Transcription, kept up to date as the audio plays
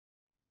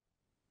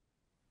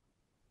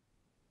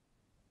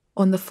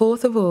On the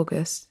 4th of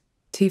August,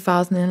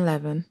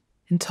 2011,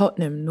 in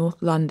Tottenham,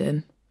 North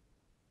London,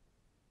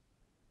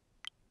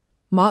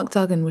 Mark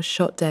Duggan was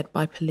shot dead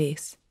by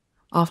police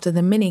after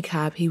the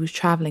minicab he was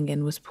travelling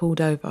in was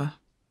pulled over.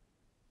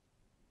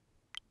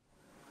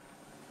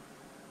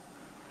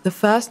 The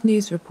first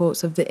news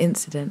reports of the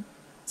incident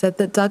said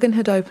that Duggan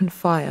had opened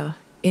fire,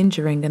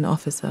 injuring an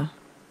officer.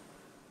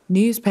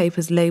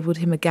 Newspapers labelled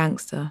him a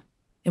gangster,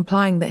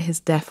 implying that his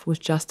death was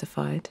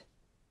justified.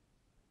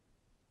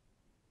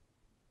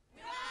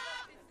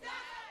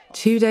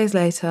 2 days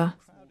later,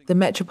 the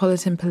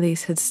Metropolitan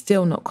Police had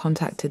still not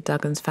contacted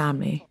Duggan's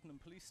family.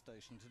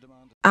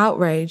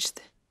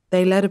 Outraged,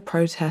 they led a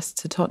protest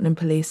to Tottenham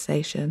Police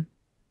Station,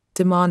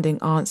 demanding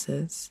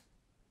answers.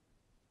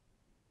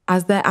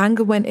 As their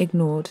anger went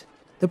ignored,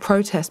 the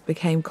protest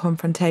became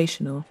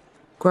confrontational,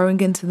 growing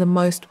into the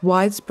most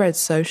widespread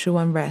social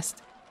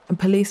unrest and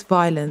police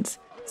violence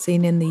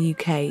seen in the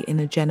UK in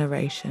a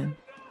generation.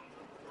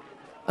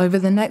 Over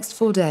the next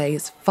 4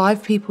 days,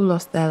 5 people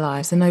lost their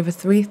lives and over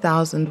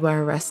 3,000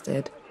 were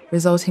arrested,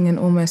 resulting in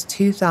almost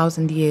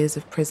 2,000 years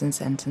of prison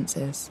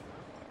sentences.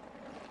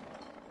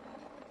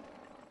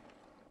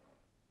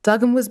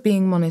 Duggan was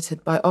being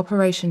monitored by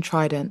Operation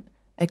Trident,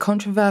 a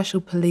controversial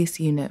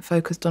police unit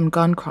focused on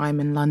gun crime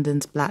in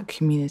London's black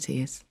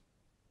communities.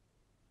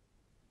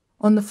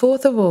 On the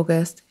 4th of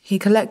August, he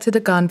collected a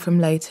gun from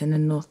Leighton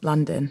in North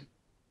London.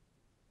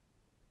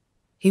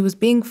 He was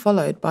being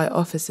followed by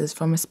officers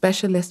from a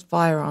specialist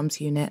firearms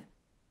unit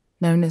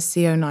known as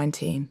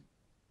CO19.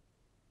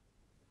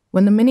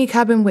 When the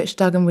minicab in which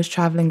Duggan was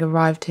travelling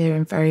arrived here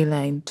in Ferry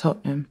Lane,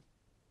 Tottenham,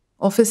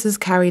 officers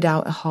carried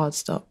out a hard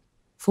stop,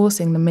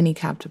 forcing the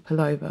minicab to pull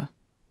over.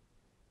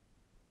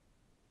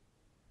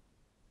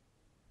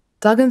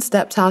 Duggan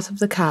stepped out of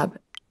the cab,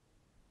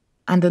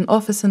 and an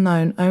officer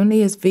known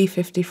only as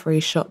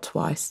V53 shot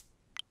twice.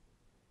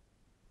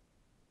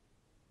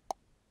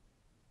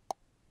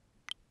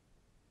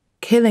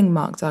 Killing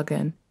Mark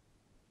Duggan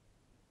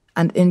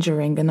and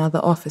injuring another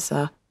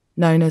officer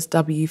known as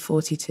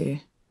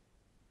W42.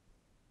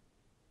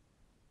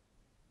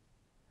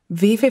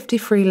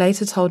 V53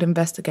 later told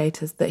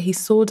investigators that he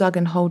saw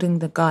Duggan holding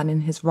the gun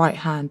in his right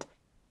hand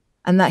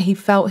and that he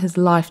felt his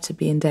life to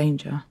be in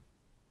danger.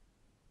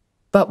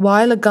 But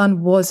while a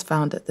gun was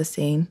found at the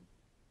scene,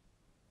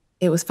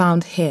 it was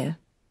found here,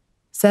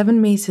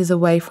 7 meters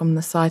away from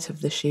the site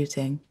of the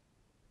shooting.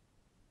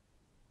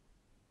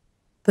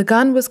 The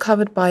gun was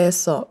covered by a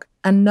sock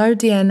and no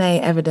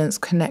DNA evidence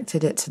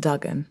connected it to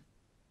Duggan.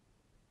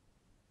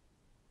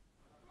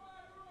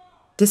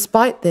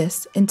 Despite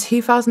this, in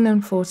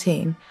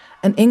 2014,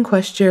 an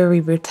inquest jury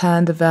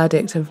returned a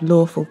verdict of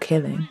lawful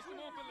killing.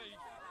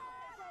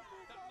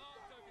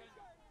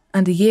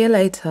 And a year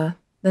later,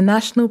 the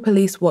national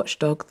police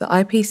watchdog, the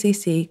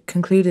IPCC,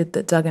 concluded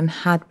that Duggan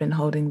had been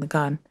holding the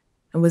gun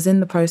and was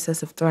in the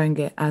process of throwing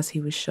it as he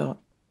was shot.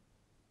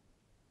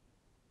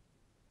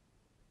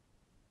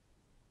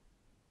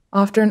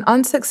 After an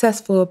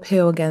unsuccessful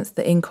appeal against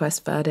the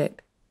inquest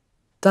verdict,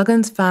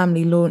 Duggan's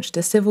family launched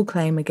a civil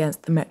claim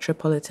against the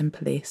Metropolitan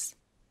Police,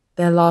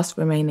 their last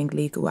remaining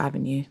legal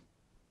avenue.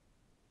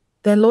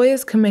 Their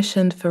lawyers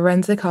commissioned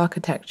forensic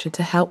architecture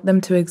to help them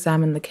to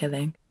examine the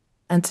killing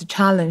and to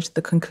challenge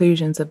the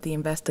conclusions of the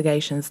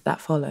investigations that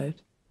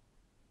followed.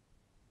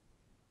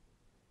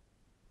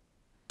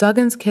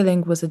 Duggan's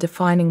killing was a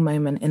defining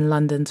moment in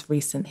London's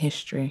recent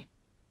history.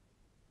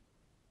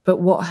 But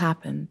what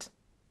happened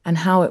and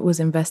how it was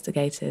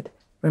investigated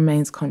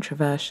remains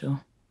controversial.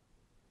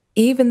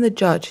 Even the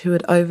judge who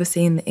had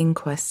overseen the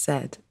inquest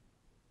said,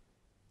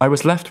 "I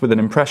was left with an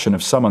impression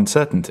of some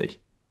uncertainty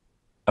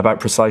about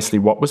precisely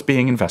what was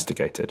being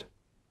investigated,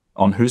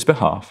 on whose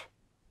behalf,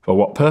 for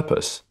what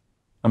purpose,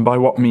 and by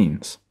what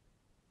means."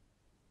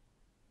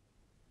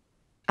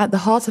 At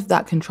the heart of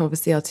that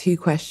controversy are 2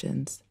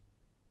 questions.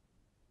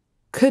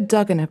 Could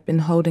Duggan have been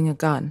holding a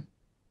gun?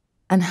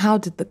 And how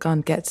did the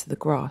gun get to the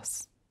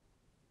grass?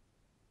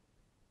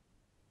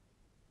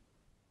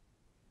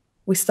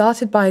 We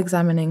started by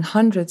examining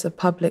hundreds of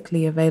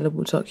publicly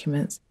available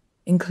documents,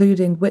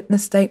 including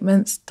witness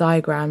statements,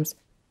 diagrams,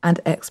 and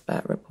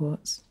expert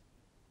reports.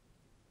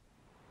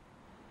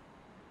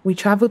 We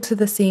travelled to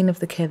the scene of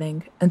the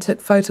killing and took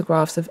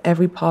photographs of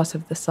every part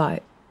of the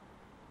site.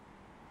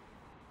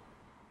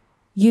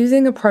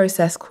 Using a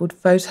process called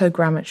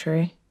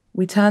photogrammetry,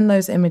 we turned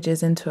those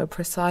images into a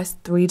precise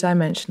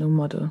 3-dimensional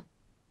model.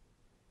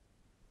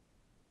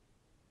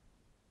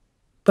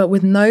 But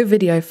with no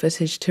video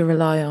footage to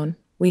rely on,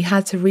 we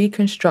had to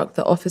reconstruct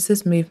the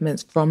officers'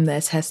 movements from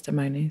their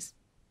testimonies.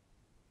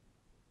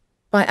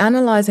 By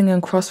analysing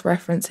and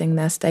cross-referencing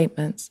their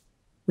statements,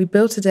 we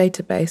built a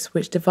database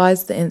which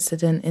divides the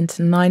incident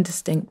into 9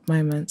 distinct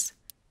moments,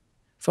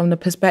 from the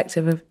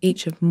perspective of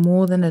each of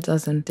more than a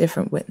dozen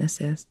different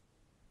witnesses.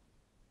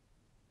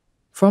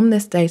 From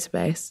this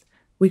database,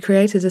 we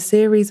created a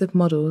series of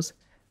models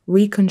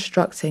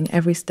reconstructing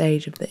every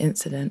stage of the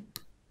incident.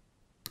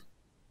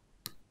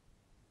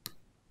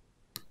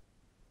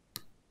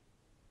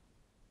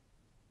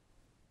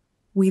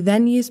 We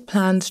then used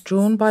plans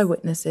drawn by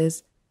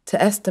witnesses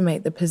to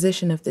estimate the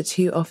position of the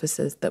two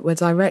officers that were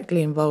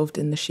directly involved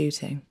in the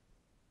shooting.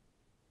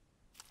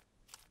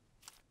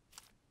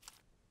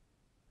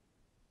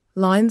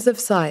 Lines of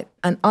sight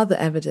and other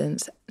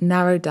evidence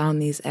narrowed down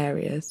these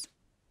areas.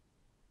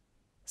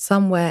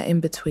 Somewhere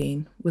in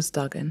between was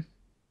Duggan.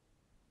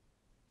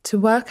 To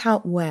work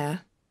out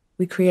where,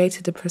 we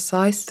created a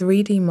precise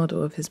 3D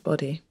model of his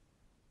body.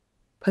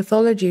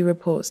 Pathology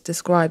reports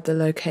describe the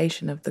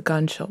location of the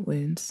gunshot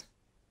wounds.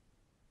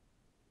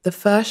 The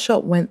first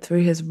shot went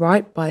through his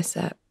right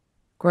bicep,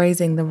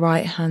 grazing the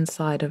right-hand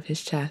side of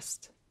his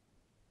chest.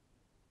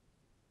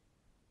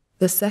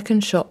 The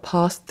second shot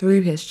passed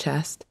through his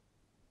chest,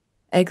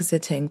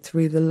 exiting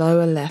through the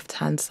lower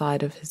left-hand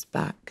side of his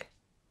back.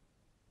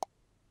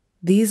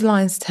 These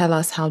lines tell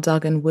us how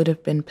Duggan would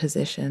have been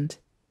positioned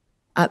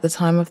at the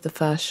time of the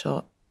first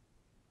shot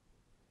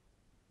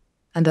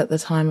and at the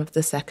time of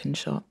the second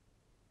shot.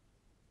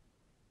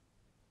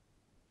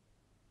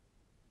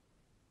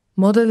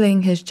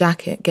 Modelling his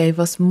jacket gave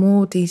us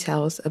more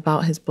details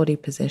about his body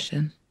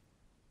position.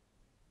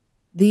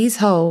 These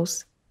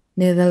holes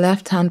near the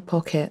left-hand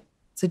pocket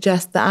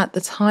suggest that at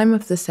the time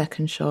of the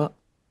second shot,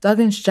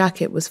 Duggan's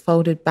jacket was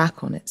folded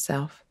back on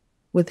itself,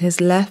 with his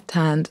left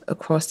hand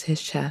across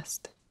his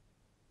chest.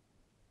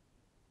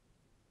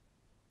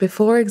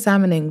 Before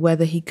examining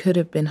whether he could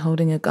have been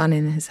holding a gun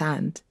in his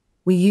hand,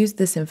 we used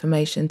this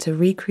information to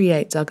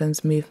recreate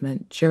Duggan's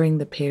movement during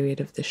the period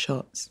of the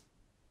shots.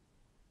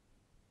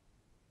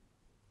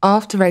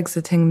 After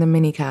exiting the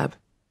minicab,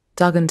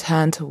 Duggan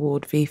turned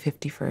toward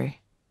V53.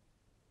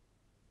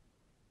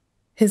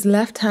 His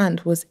left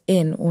hand was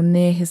in or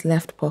near his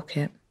left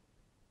pocket,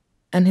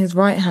 and his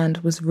right hand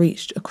was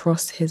reached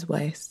across his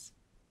waist.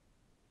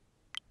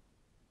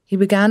 He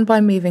began by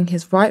moving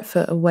his right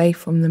foot away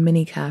from the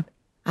minicab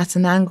at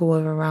an angle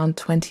of around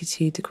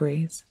 22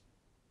 degrees.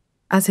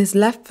 As his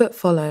left foot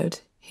followed,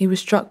 he was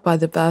struck by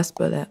the burst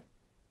bullet,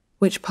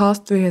 which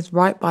passed through his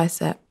right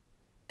bicep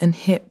and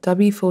hit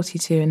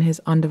W42 in his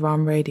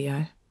underarm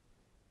radio.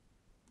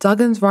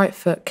 Duggan's right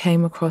foot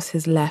came across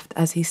his left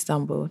as he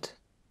stumbled.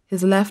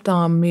 His left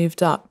arm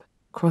moved up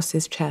across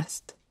his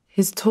chest.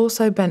 His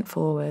torso bent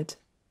forward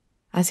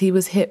as he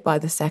was hit by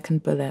the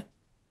second bullet,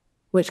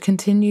 which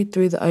continued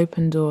through the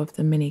open door of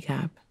the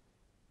minicab.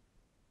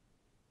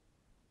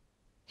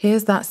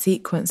 Here's that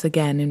sequence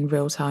again in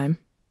real time.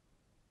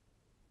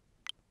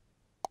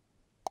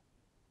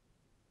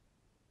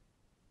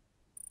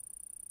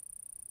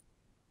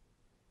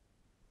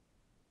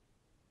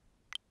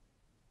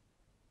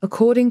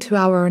 According to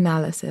our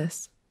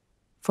analysis,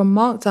 from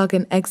Mark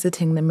Duggan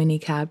exiting the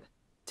minicab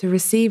to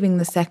receiving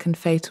the second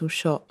fatal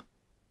shot,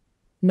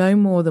 no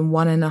more than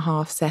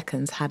 1.5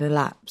 seconds had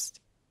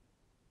elapsed.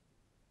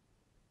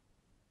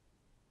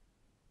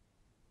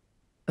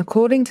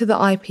 According to the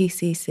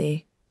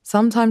IPCC,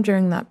 sometime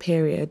during that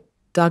period,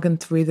 Duggan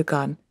threw the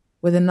gun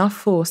with enough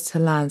force to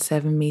land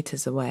 7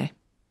 meters away.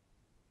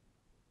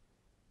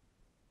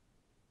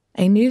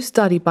 A new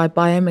study by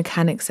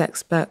biomechanics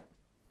expert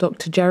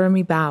Dr.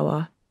 Jeremy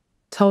Bauer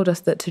told us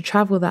that to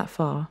travel that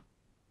far,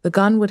 the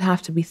gun would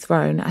have to be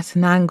thrown at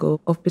an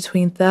angle of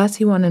between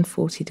 31 and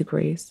 40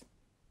 degrees,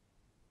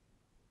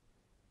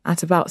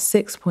 at about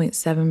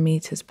 6.7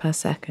 meters per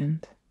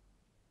second.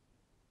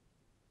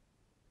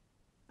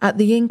 At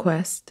the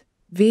inquest,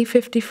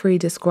 V53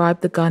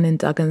 described the gun in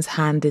Duggan's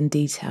hand in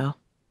detail.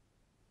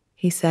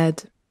 He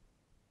said,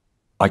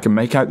 "I can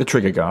make out the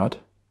trigger guard,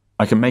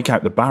 I can make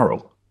out the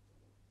barrel,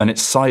 and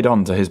it's side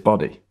on to his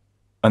body,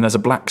 and there's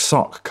a black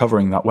sock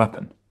covering that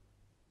weapon."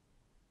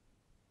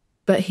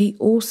 But he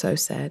also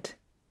said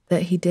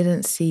that he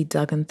didn't see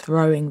Duggan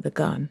throwing the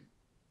gun.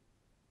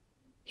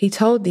 He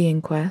told the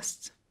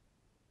inquest,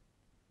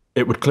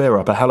 "It would clear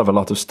up a hell of a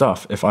lot of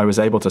stuff if I was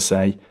able to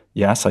say,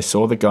 yes, I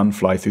saw the gun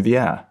fly through the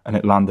air and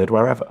it landed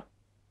wherever.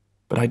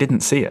 But I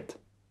didn't see it."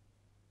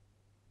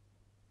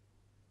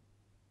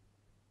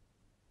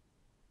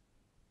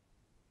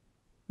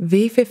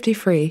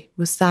 V53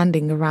 was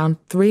standing around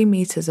 3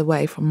 meters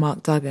away from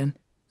Mark Duggan,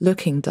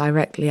 looking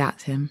directly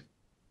at him.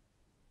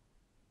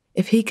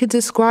 If he could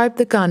describe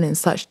the gun in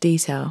such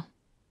detail,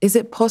 is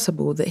it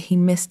possible that he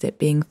missed it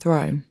being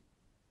thrown?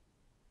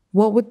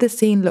 What would the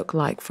scene look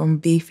like from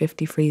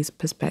V53's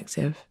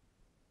perspective?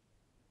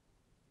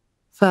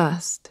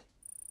 First,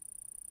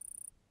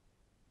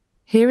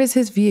 here is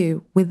his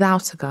view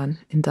without a gun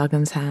in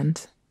Duggan's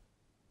hand.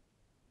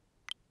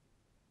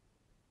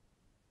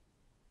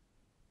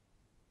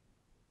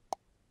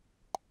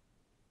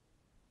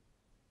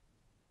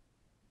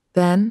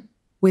 Then,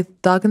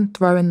 with Duggan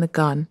throwing the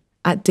gun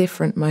at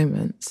different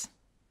moments.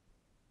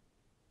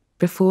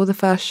 Before the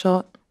first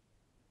shot,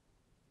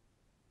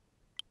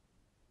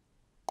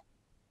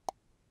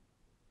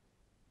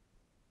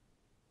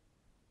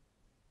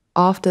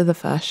 after the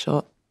first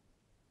shot,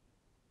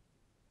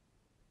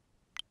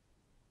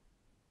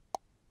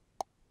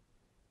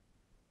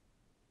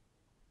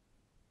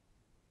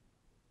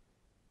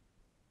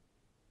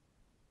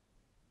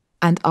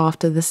 and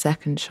after the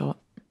second shot.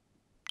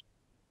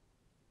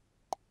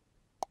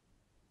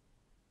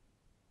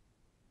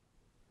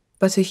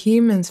 But a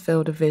human's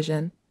field of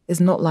vision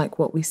is not like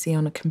what we see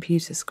on a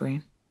computer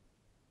screen.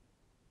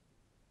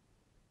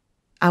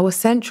 Our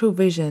central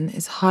vision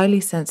is highly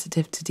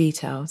sensitive to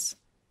details,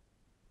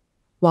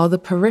 while the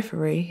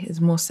periphery is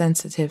more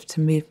sensitive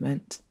to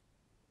movement.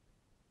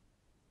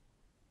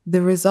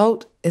 The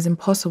result is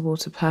impossible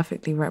to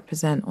perfectly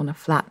represent on a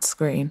flat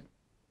screen.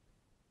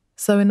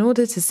 So in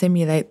order to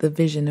simulate the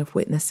vision of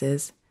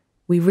witnesses,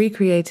 we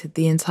recreated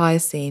the entire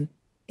scene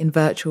in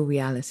virtual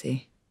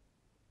reality.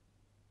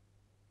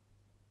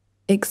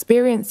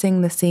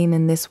 Experiencing the scene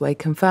in this way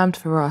confirmed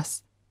for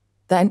us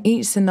that in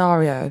each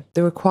scenario,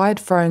 the required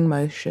throwing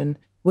motion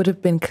would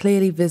have been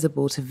clearly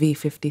visible to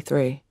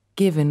V53,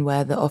 given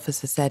where the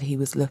officer said he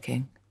was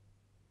looking.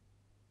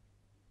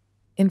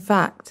 In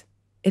fact,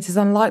 it is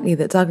unlikely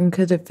that Duggan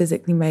could have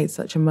physically made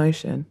such a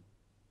motion.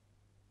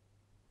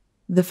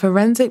 The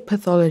forensic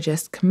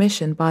pathologist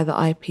commissioned by the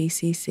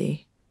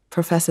IPCC,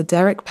 Professor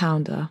Derek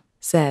Pounder,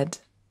 said,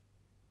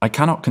 "I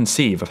cannot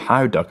conceive of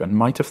how Duggan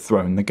might have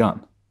thrown the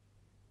gun."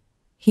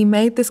 He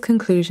made this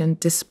conclusion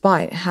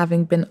despite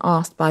having been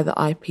asked by the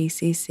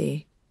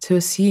IPCC to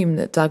assume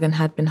that Duggan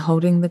had been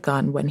holding the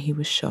gun when he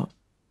was shot.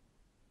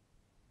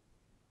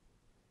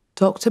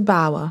 Dr.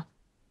 Bauer,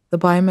 the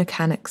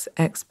biomechanics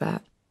expert,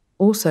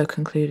 also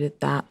concluded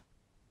that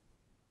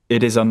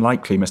it is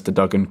unlikely Mr.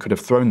 Duggan could have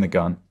thrown the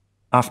gun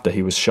after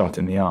he was shot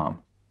in the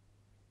arm.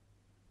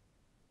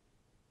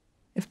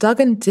 If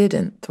Duggan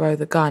didn't throw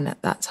the gun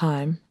at that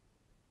time,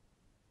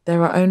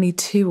 there are only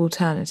two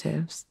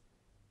alternatives.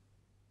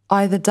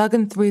 Either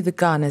Duggan threw the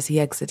gun as he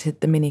exited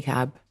the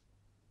minicab,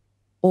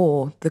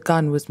 or the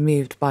gun was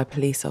moved by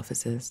police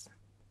officers.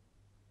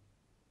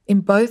 In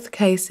both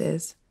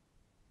cases,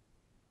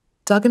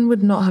 Duggan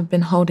would not have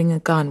been holding a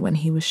gun when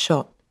he was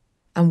shot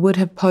and would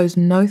have posed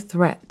no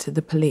threat to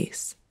the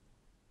police.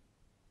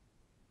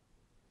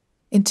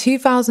 In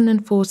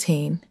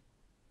 2014,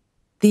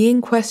 the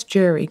inquest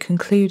jury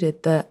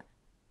concluded that,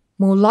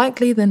 more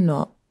likely than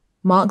not,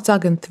 Mark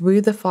Duggan threw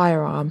the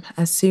firearm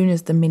as soon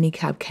as the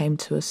minicab came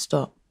to a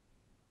stop.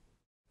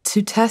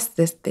 To test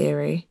this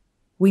theory,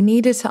 we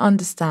needed to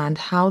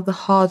understand how the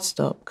hard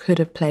stop could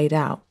have played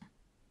out.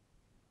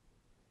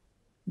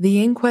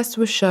 The inquest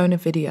was shown a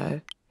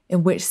video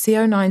in which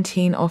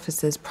CO19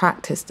 officers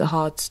practiced a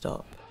hard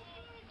stop.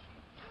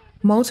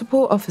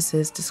 Multiple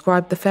officers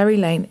described the Ferry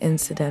Lane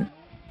incident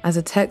as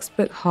a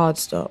textbook hard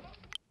stop.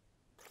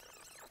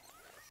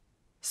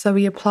 So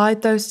we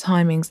applied those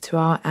timings to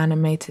our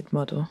animated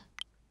model.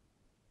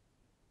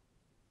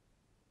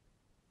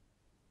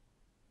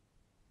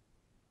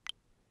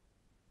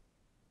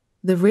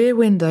 The rear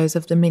windows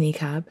of the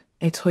minicab,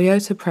 a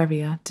Toyota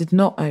Previa, did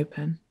not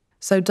open,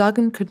 so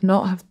Duggan could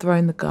not have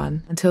thrown the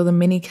gun until the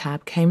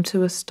minicab came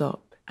to a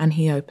stop and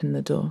he opened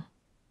the door.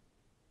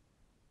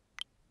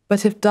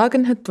 But if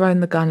Duggan had thrown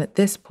the gun at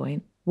this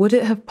point, would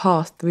it have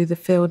passed through the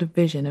field of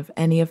vision of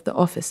any of the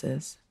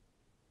officers?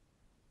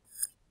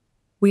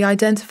 We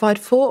identified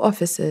 4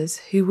 officers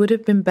who would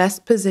have been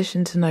best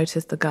positioned to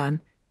notice the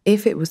gun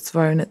if it was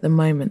thrown at the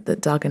moment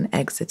that Duggan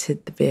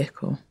exited the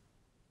vehicle.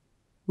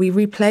 We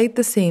replayed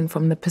the scene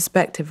from the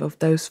perspective of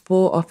those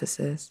 4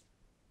 officers.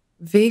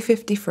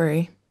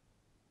 V53,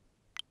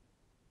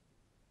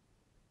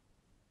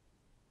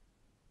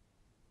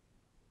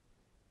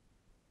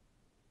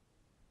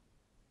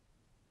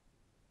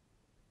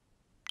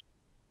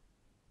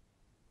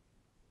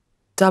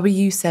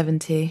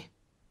 W70,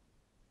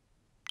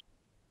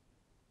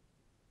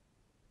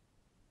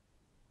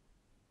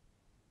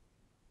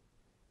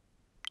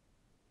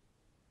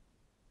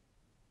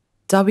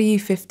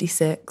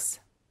 W56,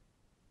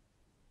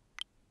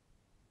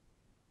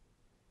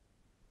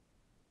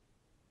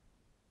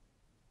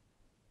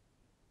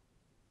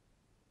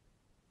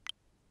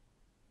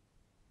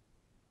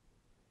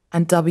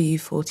 and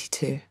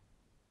W42.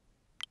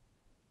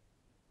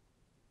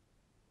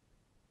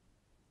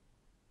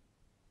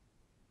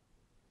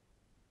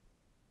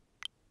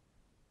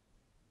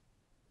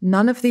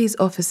 None of these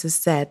officers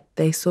said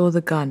they saw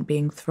the gun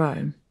being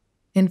thrown.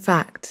 In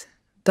fact,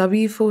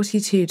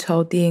 W42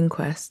 told the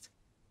inquest,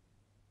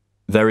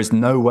 "There is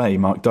no way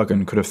Mark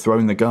Duggan could have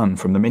thrown the gun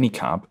from the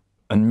minicab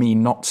and me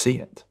not see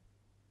it."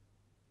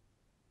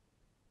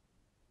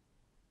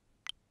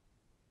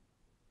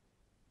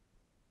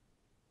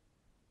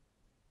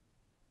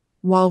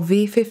 While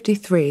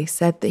V53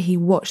 said that he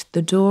watched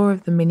the door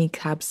of the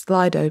minicab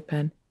slide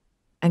open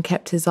and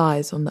kept his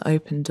eyes on the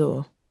open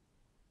door.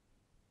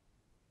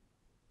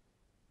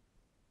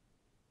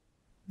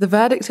 The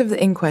verdict of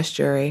the inquest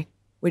jury,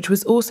 which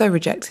was also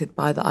rejected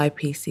by the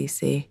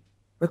IPCC,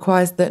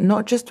 requires that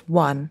not just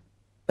one,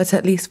 but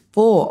at least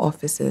 4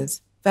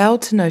 officers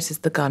failed to notice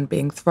the gun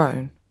being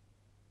thrown.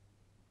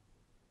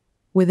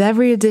 With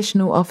every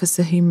additional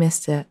officer who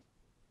missed it,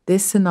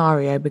 this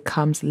scenario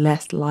becomes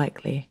less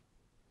likely.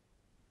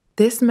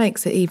 This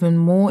makes it even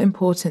more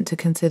important to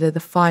consider the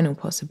final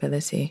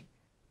possibility,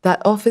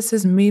 that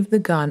officers moved the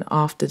gun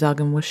after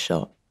Duggan was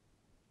shot.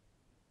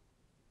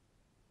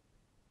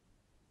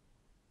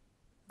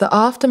 The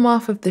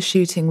aftermath of the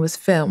shooting was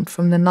filmed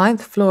from the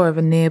 9th floor of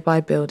a nearby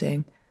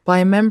building by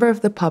a member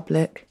of the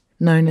public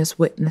known as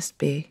Witness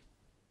B.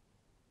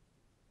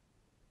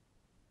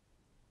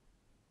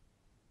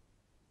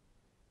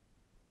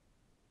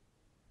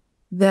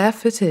 Their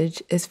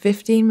footage is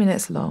 15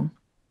 minutes long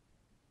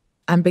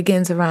and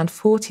begins around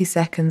 40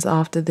 seconds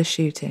after the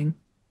shooting.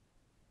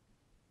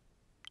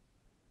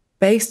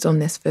 Based on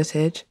this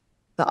footage,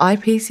 the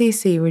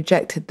IPCC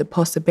rejected the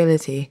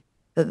possibility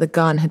that the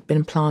gun had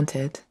been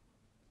planted,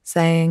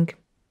 saying,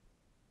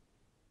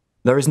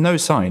 "There is no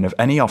sign of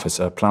any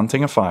officer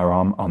planting a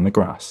firearm on the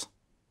grass."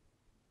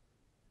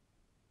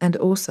 And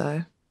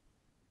also,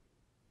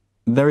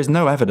 "There is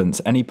no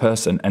evidence any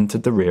person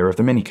entered the rear of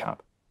the minicab."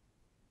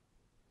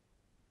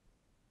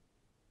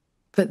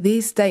 but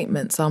these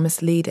statements are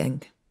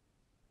misleading.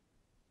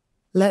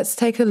 Let's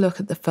take a look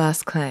at the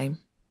first claim.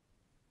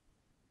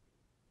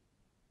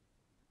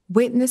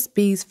 Witness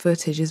B's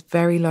footage is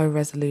very low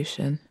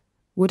resolution.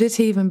 Would it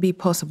even be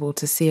possible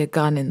to see a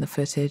gun in the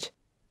footage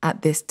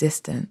at this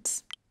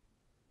distance?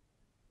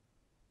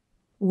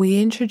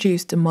 We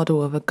introduced a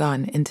model of a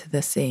gun into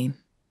the scene.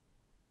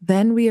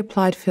 Then we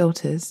applied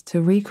filters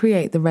to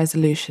recreate the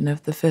resolution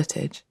of the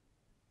footage,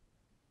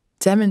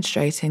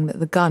 demonstrating that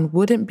the gun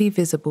wouldn't be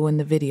visible in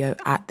the video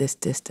at this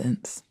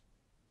distance.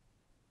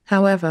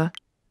 However,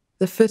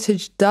 the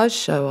footage does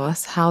show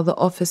us how the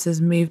officers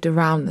moved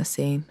around the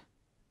scene.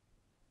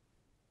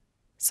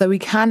 So we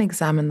can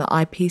examine the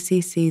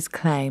IPCC's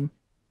claim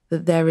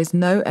that there is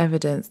no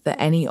evidence that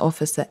any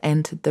officer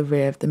entered the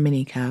rear of the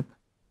minicab.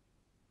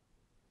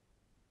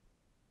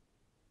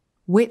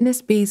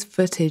 Witness B's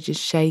footage is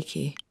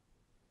shaky,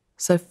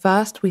 so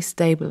first we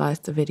stabilize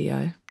the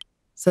video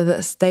so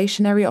that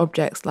stationary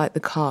objects like the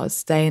cars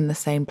stay in the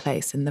same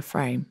place in the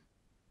frame.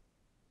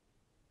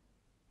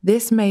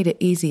 This made it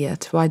easier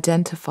to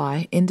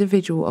identify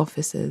individual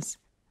officers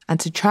and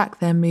to track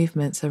their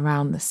movements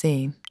around the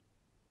scene.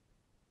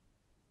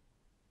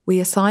 We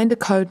assigned a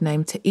code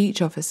name to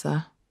each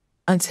officer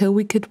until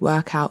we could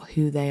work out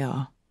who they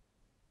are.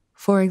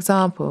 For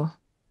example,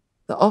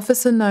 the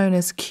officer known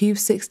as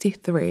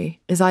Q63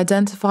 is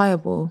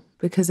identifiable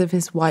because of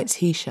his white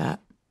t-shirt.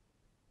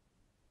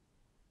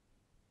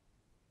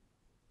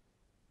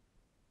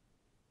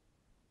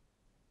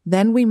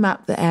 Then we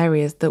mapped the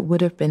areas that would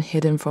have been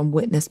hidden from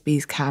Witness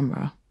B's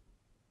camera.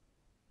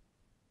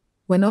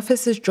 When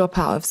officers drop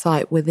out of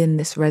sight within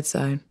this red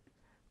zone,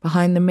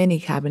 behind the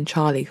minicab and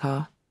Charlie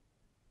car,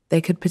 they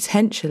could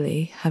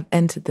potentially have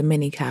entered the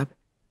minicab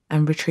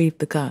and retrieved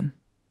the gun.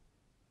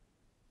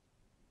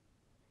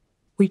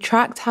 We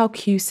tracked how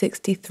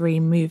Q63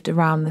 moved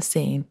around the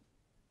scene.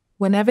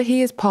 Whenever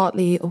he is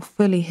partly or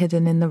fully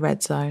hidden in the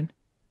red zone,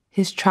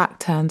 his track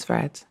turns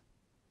red.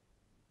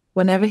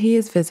 Whenever he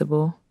is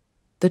visible,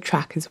 the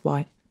track is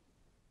white.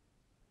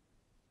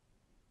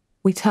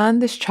 We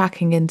turned this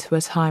tracking into a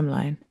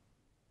timeline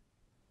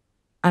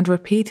and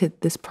repeated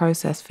this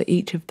process for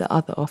each of the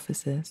other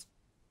officers.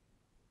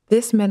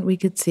 This meant we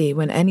could see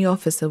when any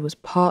officer was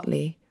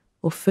partly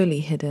or fully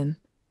hidden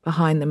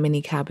behind the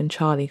minicab and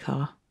Charlie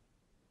car.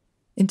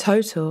 In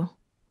total,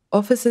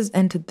 officers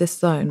entered this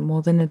zone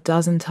more than a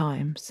dozen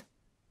times,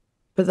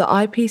 but the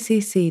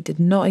IPCC did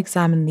not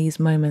examine these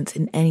moments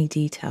in any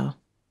detail.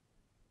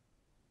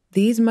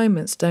 These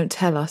moments don't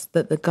tell us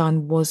that the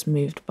gun was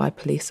moved by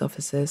police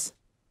officers,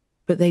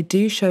 but they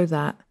do show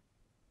that,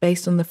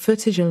 based on the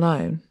footage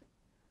alone,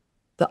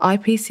 the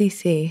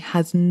IPCC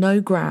has no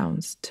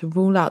grounds to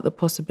rule out the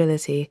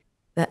possibility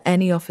that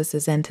any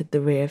officers entered the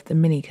rear of the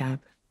minicab.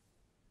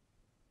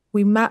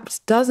 We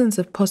mapped dozens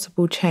of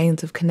possible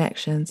chains of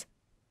connections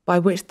by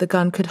which the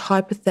gun could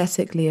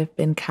hypothetically have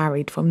been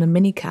carried from the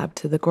minicab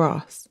to the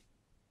grass.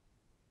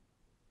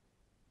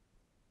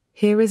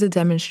 Here is a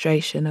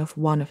demonstration of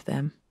one of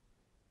them.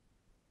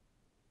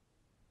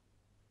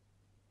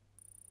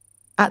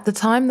 At the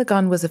time the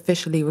gun was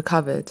officially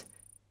recovered,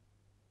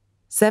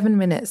 7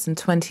 minutes and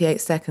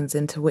 28 seconds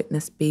into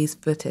Witness B's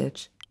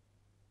footage,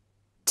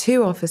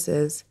 two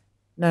officers,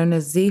 known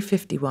as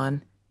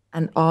Z51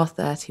 and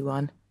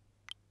R31,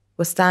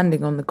 were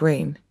standing on the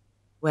green,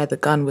 where the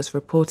gun was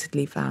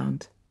reportedly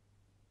found.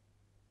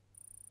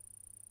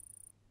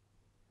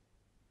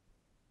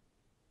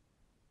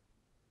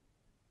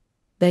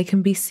 They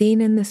can be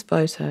seen in this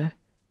photo,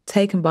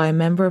 taken by a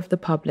member of the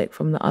public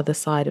from the other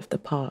side of the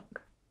park.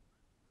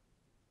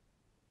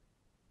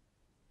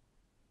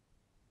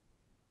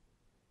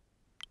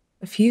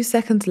 A few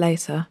seconds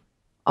later,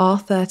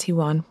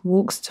 R31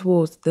 walks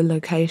towards the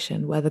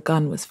location where the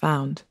gun was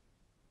found.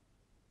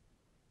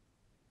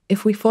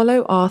 If we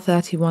follow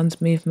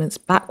R31's movements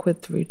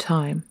backward through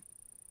time,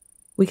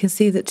 we can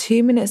see that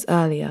 2 minutes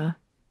earlier,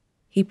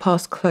 he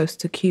passed close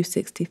to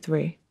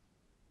Q63.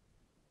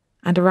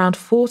 And around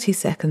 40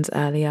 seconds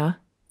earlier,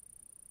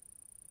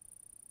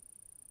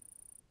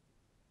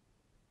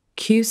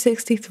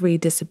 Q63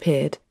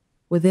 disappeared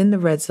within the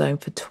red zone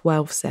for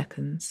 12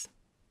 seconds.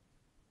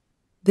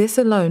 This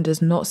alone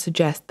does not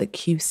suggest that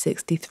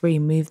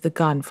Q63 moved the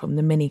gun from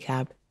the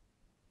minicab.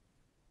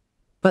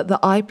 But the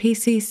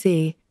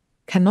IPCC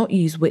cannot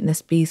use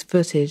Witness B's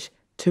footage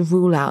to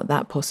rule out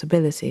that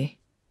possibility.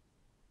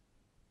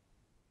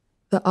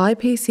 The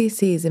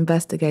IPCC's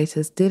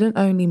investigators didn't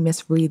only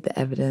misread the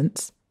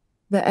evidence,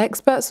 the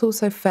experts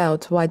also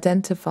failed to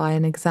identify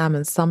and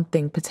examine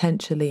something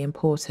potentially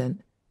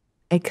important,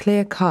 a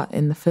clear cut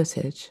in the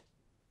footage.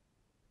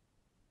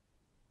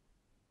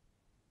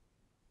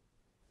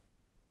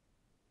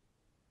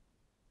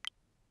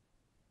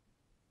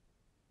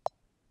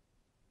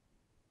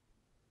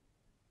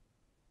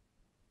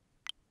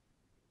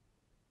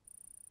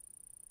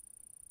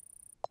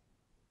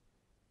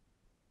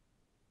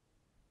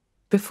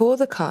 Before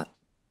the cut,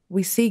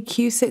 we see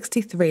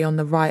Q63 on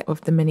the right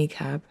of the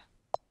minicab.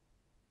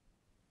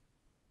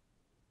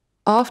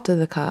 After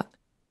the cut,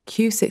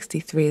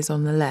 Q63 is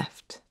on the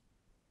left.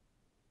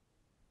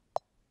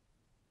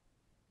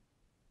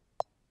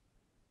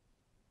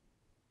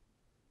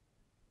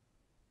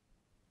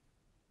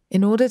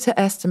 In order to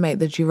estimate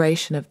the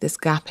duration of this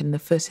gap in the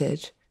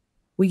footage,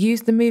 we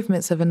use the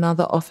movements of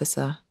another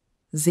officer,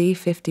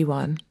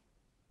 Z51.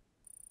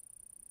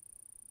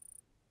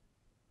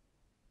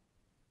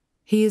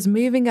 He is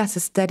moving at a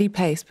steady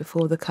pace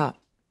before the cut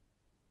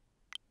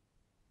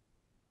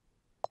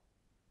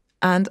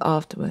and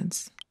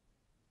afterwards.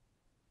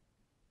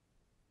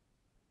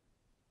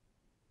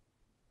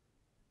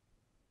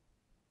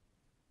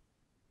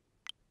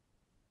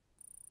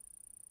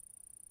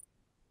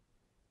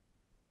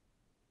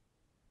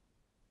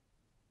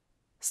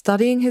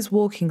 Studying his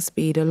walking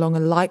speed along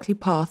a likely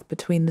path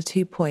between the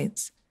 2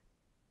 points,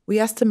 we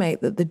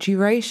estimate that the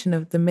duration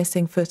of the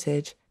missing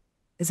footage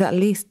is at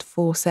least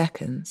 4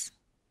 seconds.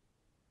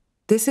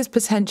 This is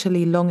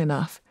potentially long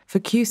enough for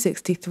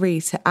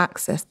Q63 to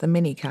access the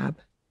minicab.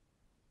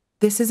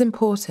 This is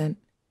important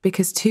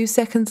because 2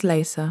 seconds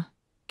later,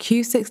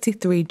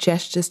 Q63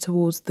 gestures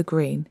towards the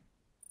green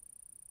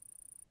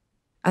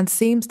and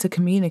seems to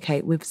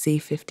communicate with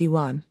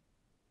Z51.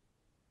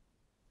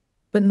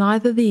 But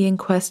neither the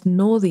inquest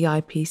nor the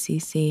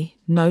IPCC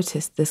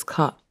noticed this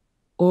cut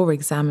or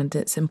examined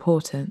its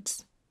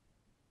importance.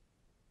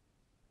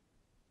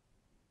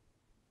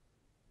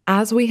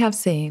 As we have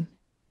seen,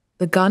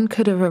 the gun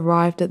could have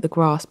arrived at the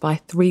grass by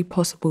 3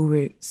 possible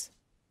routes.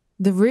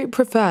 The route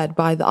preferred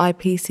by the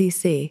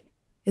IPCC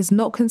is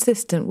not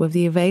consistent with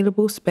the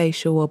available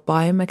spatial or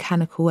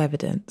biomechanical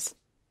evidence.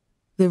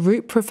 The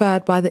route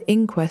preferred by the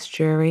inquest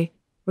jury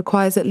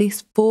requires at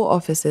least 4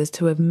 officers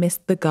to have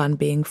missed the gun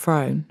being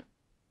thrown.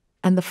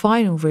 And the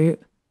final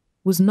route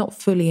was not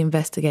fully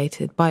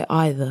investigated by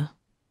either.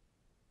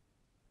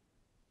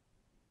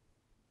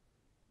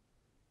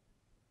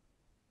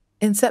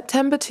 In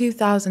September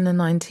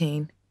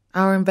 2019,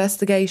 our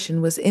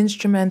investigation was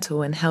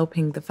instrumental in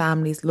helping the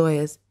family's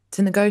lawyers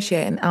to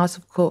negotiate an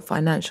out-of-court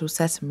financial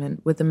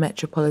settlement with the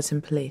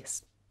Metropolitan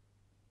Police.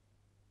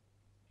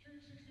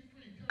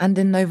 And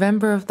in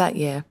November of that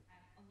year,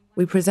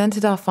 we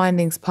presented our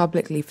findings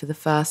publicly for the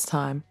first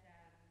time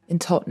in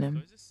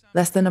Tottenham,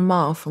 less than a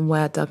mile from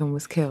where Duggan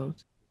was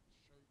killed.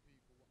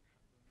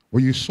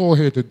 What you saw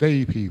here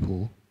today,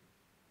 people,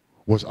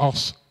 was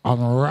us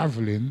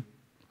unraveling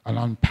and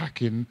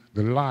unpacking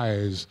the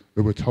lies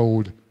that were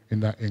told in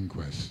that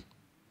inquest.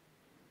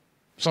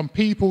 Some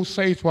people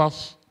say to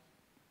us,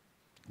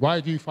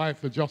 why do you fight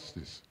for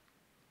justice?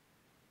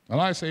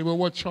 And I say, well,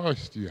 what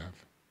choice do you have?